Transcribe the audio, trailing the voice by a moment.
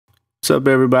up,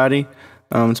 everybody?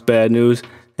 It's bad news,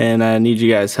 and I need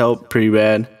you guys' help pretty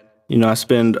bad. You know, I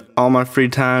spend all my free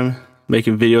time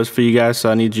making videos for you guys, so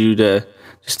I need you to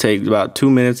just take about 2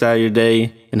 minutes out of your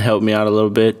day and help me out a little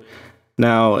bit.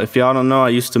 Now, if y'all don't know, I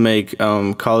used to make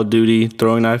Call of Duty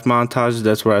throwing knife montages.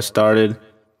 That's where I started,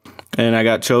 and I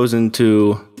got chosen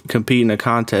to compete in a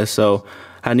contest. So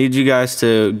I need you guys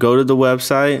to go to the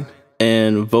website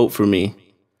and vote for me.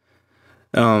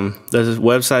 The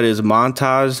website is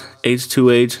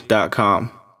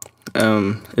montage.h2h.com.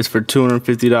 It's for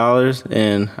 $250,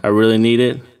 and I really need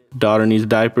it. Daughter needs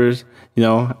diapers. You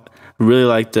know, I really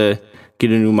like to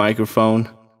get a new microphone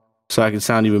so I can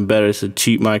sound even better. It's a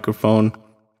cheap microphone.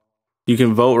 You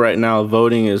can vote right now.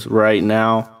 Voting is right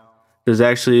now. There's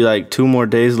actually like 2 more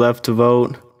days left to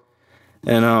vote.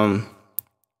 And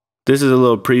this is a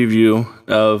little preview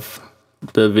of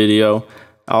the video.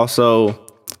 Also,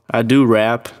 I do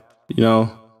rap, you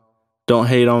know, don't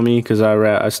hate on me because I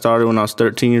rap. I started when I was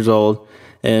 13 years old,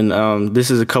 and this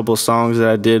is a couple songs that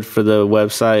I did for the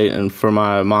website and for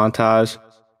my montage.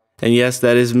 And yes,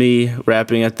 that is me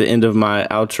rapping at the end of my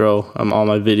outro on all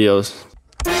my videos.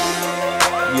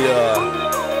 Yeah,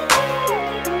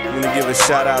 I'm gonna give a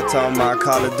shout out to all my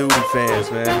Call of Duty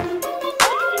fans, man.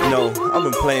 You know, I've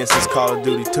been playing since Call of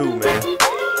Duty 2, man.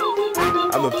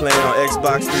 I've been playing on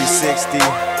Xbox 360,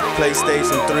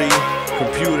 PlayStation 3,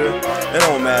 computer. It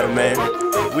don't matter, man.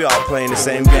 We all playing the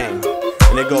same game,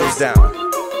 and it goes down.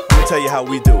 Let me tell you how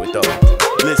we do it, though.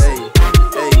 Listen.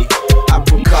 Hey, I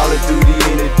put Call of Duty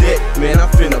in the deck, man. I'm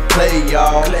finna play,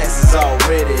 y'all. Classes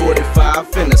already.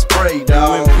 45 finna spray,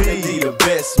 dawg. UMP the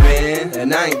best, man,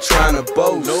 and I ain't tryna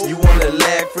boast. You want a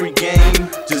lag-free game?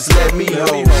 Just let me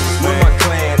host. Where my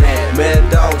clan at? Mad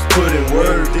dogs put in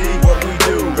work. What we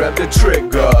do? Grab the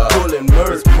trigger, pullin'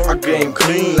 merch. Our game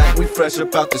clean like we fresh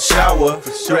up out the shower.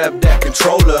 Grab that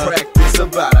controller, practice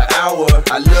about an hour.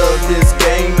 I love this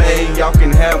game, man. Y'all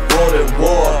can have more than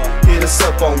war. Hit us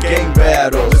up on game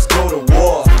battle. Let's go to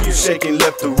war. You shaking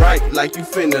left to right like you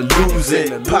finna lose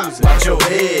it. Pop out your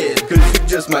head, cause you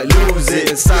just might lose it.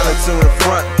 And silence in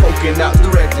front, poking out,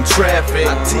 directing traffic.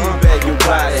 I teabag your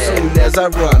body soon as I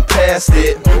run past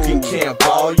it. You can camp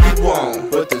all you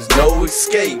want, but there's no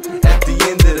escape. At the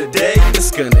end of the day,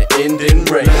 it's gonna end in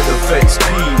rape. Leatherface,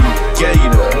 Petey,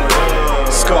 Gator,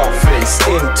 Scarface,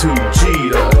 into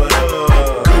Jeter,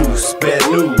 Goose, Bad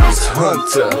News,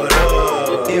 Hunter,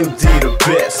 MD the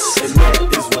best, and that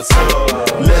is what's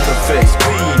up. Leatherface,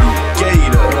 Petey,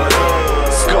 Gator,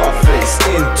 Scarface,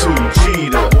 into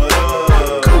Jeter,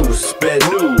 Goose, Bad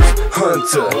News,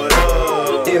 Hunter,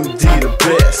 MD the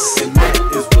best, and that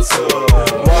is what's up.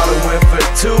 Modern Warfare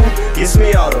 2 gets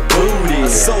me all the booty. A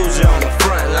soldier on the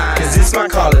front line, cause it's my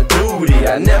Call of Duty.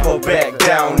 I never back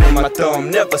down and my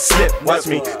thumb never slip. Watch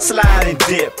me slide and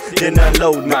dip, then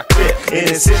unload my clip. In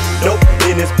his hip, nope,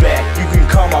 in his back. You can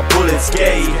call my bullets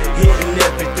gay, hitting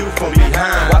every dude from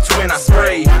behind. Watch when I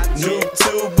spray.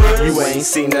 YouTubers, you ain't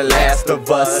seen the last of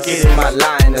us. Get in my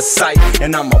line of sight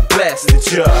and I'ma blast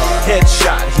at ya.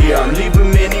 Headshot here, I'm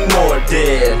leaving many more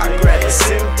dead. I grab the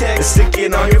Simtex and stick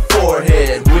it on your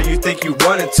forehead. Where you think you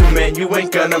running to, man? You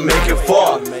ain't gonna make it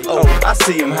far. Oh, I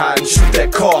see him hide and shoot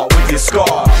that car with your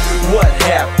scar. What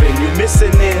happened? You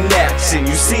missing in action.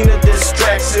 You seen a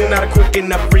distraction, not a quick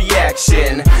enough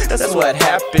reaction. That's what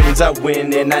happens. I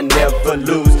win and I never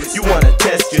lose. You wanna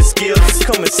test your skills?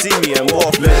 Come and see me and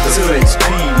walk. Leatherface,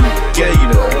 Petey,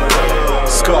 Gator,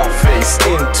 Scarface,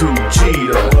 into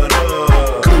Jeter,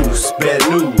 Goose, Bad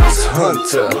News,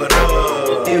 Hunter,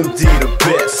 MD the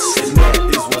best, and that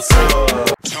is what's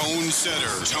up. Tone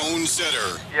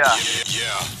setter. Yeah.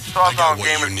 Yeah. So I was on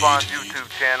GamerSpawn's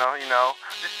YouTube channel, you know,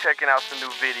 just checking out some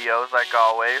new videos like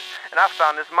always, and I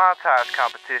found this montage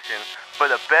competition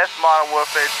for the best Modern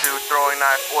Warfare 2 throwing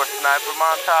knife or sniper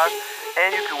montage,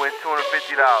 and you can win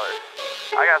 $250.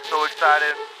 I got so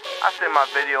excited, I sent my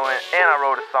video in and I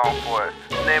wrote a song for it.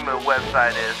 The name of the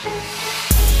website is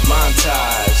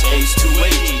Montage,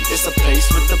 H2H, it's a place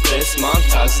with the best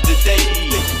montages today.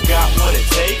 Think you got what it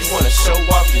takes, wanna show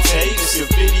off your tape? If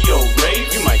your video rate,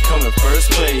 you might come in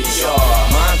first place.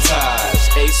 Montage,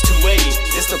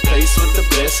 H2H, it's the place with the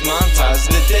best montages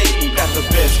today. Who got the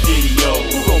best video?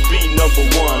 Who gon' be number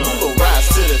one? Who gon' rise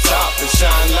to the top and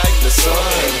shine like the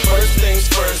sun? First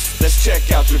things first, let's check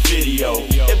out the video.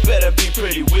 It better be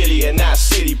pretty witty and not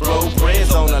shitty, bro.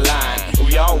 Bread's on the line,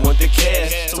 we all want the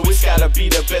cash, so it's gotta be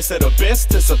the best of the best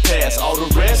to surpass all the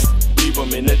rest. Leave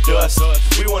them in the dust.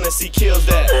 We wanna see kills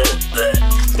that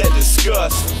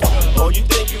disgust. Oh, you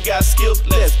think you got skills?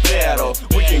 Let's battle.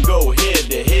 We can go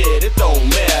head to head, it don't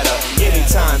matter.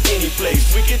 Anytime, any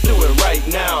place, we can do it right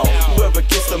now. Whoever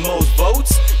gets the most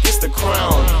votes gets the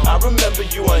crown. I remember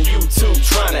you on YouTube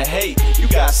trying to hate. You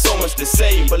got so much to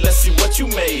say, but let's see what you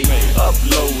made.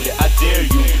 Upload it, I dare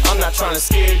you. I'm not trying to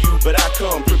scare you, but I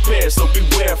come prepared, so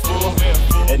beware, fool.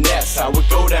 And that's how it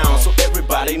go down, so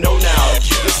everybody know now. If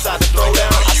you decide to throw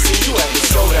down, I see you at the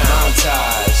showdown.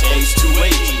 Montage,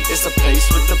 H2H, it's a place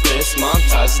with the best.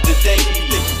 Montage is the date.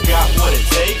 Think you got what it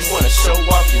takes? Wanna show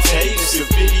off your tape? If your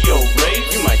video rate,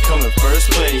 you might come in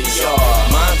first place.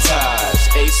 Montage,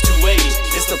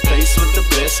 H2H, it's the place with the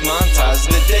best. Montage is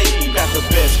the date. You got the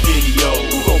best video.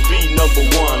 Who gon' be